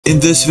In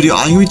this video,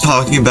 I'm going to be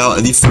talking about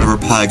the forever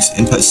packs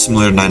in Pet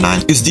Simulator 99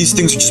 because these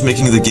things are just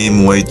making the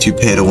game way too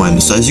pay to win.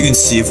 So as you can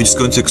see, if we just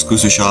go into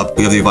exclusive shop,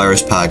 we have the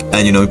virus pack,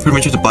 and we pretty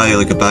much have to buy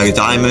like a bag of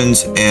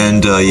diamonds,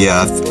 and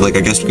yeah, like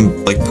I guess we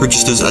can like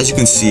purchase this. As you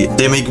can see,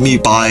 they make me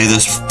buy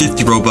this for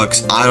 50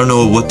 Robux. I don't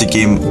know what the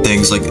game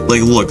thinks. Like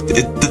look,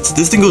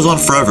 this thing goes on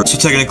forever. So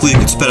technically,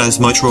 you can spend as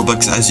much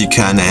Robux as you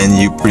can,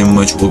 and you pretty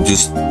much will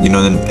just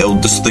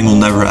then this thing will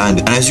never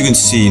end. And as you can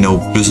see,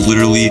 there's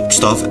literally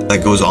stuff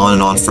that goes on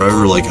and on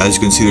forever. Like as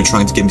you can see, they're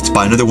trying to get me to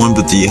buy another one,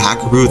 but the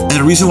hacker booth. And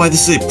the reason why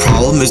this is a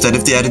problem is that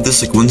if they added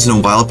this like once in a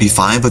while, it'd be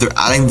fine, but they're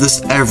adding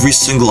this every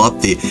single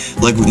update.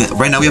 Like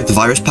right now we have the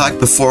virus pack.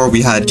 Before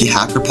we had the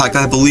hacker pack,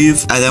 I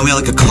believe, and then we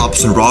had like a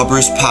cops and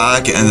robbers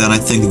pack, and then I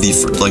think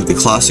the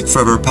classic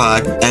forever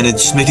pack, and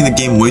it's just making the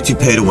game way too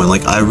pay to win.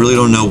 Like I really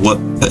don't know what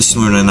Pet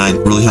Simulator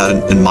 99 really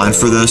had in mind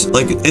for this.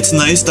 Like it's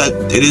nice that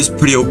it is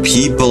pretty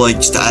OP, but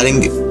like just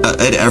adding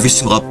every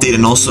single update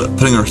and also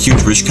putting our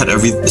huge rich cat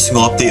every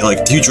single update,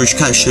 like the huge rich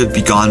cat should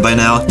be gone by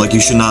now. Like you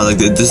should not, like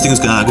this thing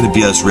is not going to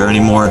be as rare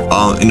anymore.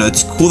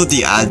 It's cool that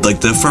they add like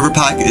the forever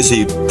pack is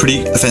a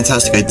pretty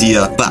fantastic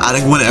idea, but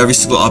adding one every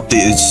single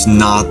update is just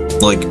not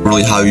like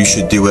really how you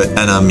should do it.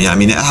 And yeah, I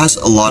mean it has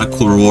a lot of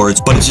cool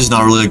rewards, but it's just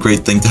not really a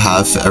great thing to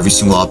have for every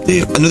single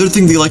update. Another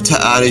thing they like to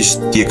add is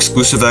the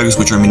exclusive eggs,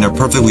 which I mean are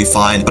perfectly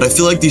fine, but I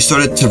feel like they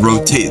started to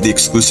rotate the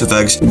exclusive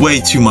eggs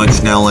way too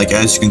much now. Like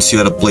as you can see,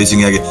 we had a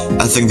blazing egg.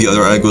 I think the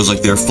other egg was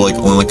like there for like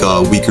only like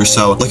a week or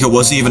so. Like it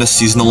wasn't even a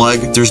seasonal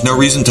egg. There's no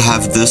reason to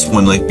have this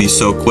one like be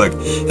so quick.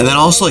 And then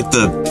also like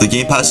the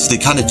game passes, they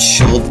kind of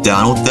chilled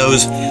down with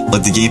those.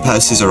 Like the game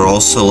passes are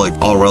also like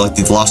alright. Like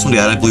the last one they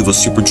added, I believe, was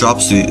super drop,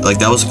 so like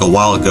that was like a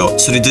while ago.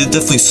 So they did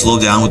definitely slow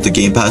down with the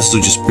game passes,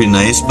 which is pretty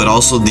nice. But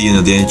also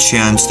the the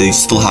enchants, they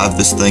still have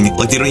this thing.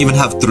 Like they don't even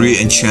have 3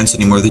 enchants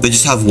anymore. They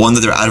just have one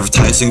that they're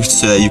advertising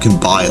so that you can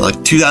buy.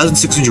 Like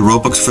 2,600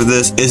 Robux for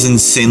this is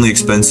insanely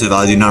expensive.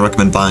 I do not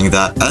recommend buying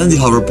that. And then the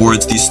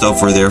hoverboards, these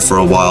stuff were there for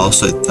a while,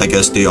 so I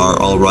guess they are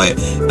alright.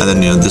 And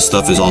then this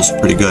stuff is also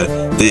pretty good.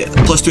 The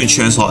 +2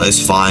 enchant slot is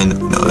fine,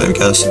 I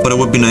guess. But it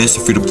would be nice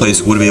if free-to-play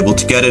would be able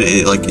to get it.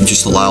 It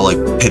just allow like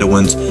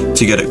pay-to-wins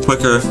to get it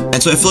quicker.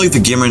 And so I feel like the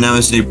game right now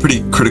is in a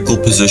pretty critical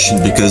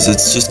position because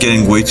it's just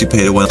getting way too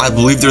pay-to-win. I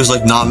believe there's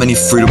like not many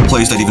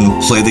free-to-plays that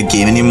even play the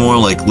game anymore.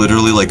 Like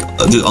literally, like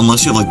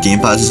unless you have like game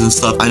passes and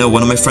stuff. I know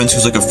one of my friends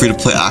who's like a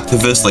free-to-play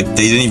activist. Like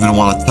they didn't even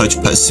want to touch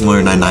Pet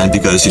Simulator 99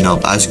 because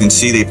as you can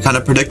see, they kind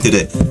of predicted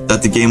it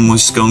that the game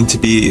was going to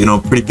be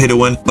pretty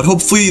pay-to-win. But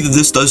hopefully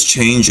this does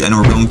change and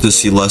we're going to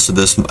see less of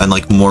this and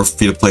like more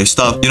free-to-play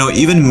stuff.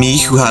 Even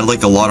me who had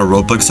like a lot of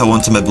Robux at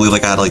one time, I believe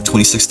like I had like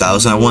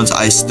 26,000 at once,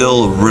 I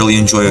still really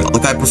enjoy it.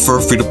 Like I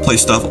prefer free-to-play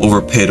stuff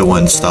over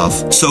pay-to-win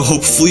stuff. So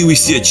hopefully we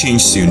see a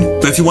change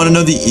soon. But if you want to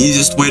know the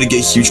easiest way to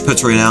get huge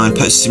pets right now in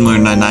Pet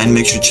Simulator 99,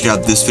 make sure to check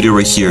out this video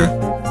right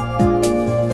here.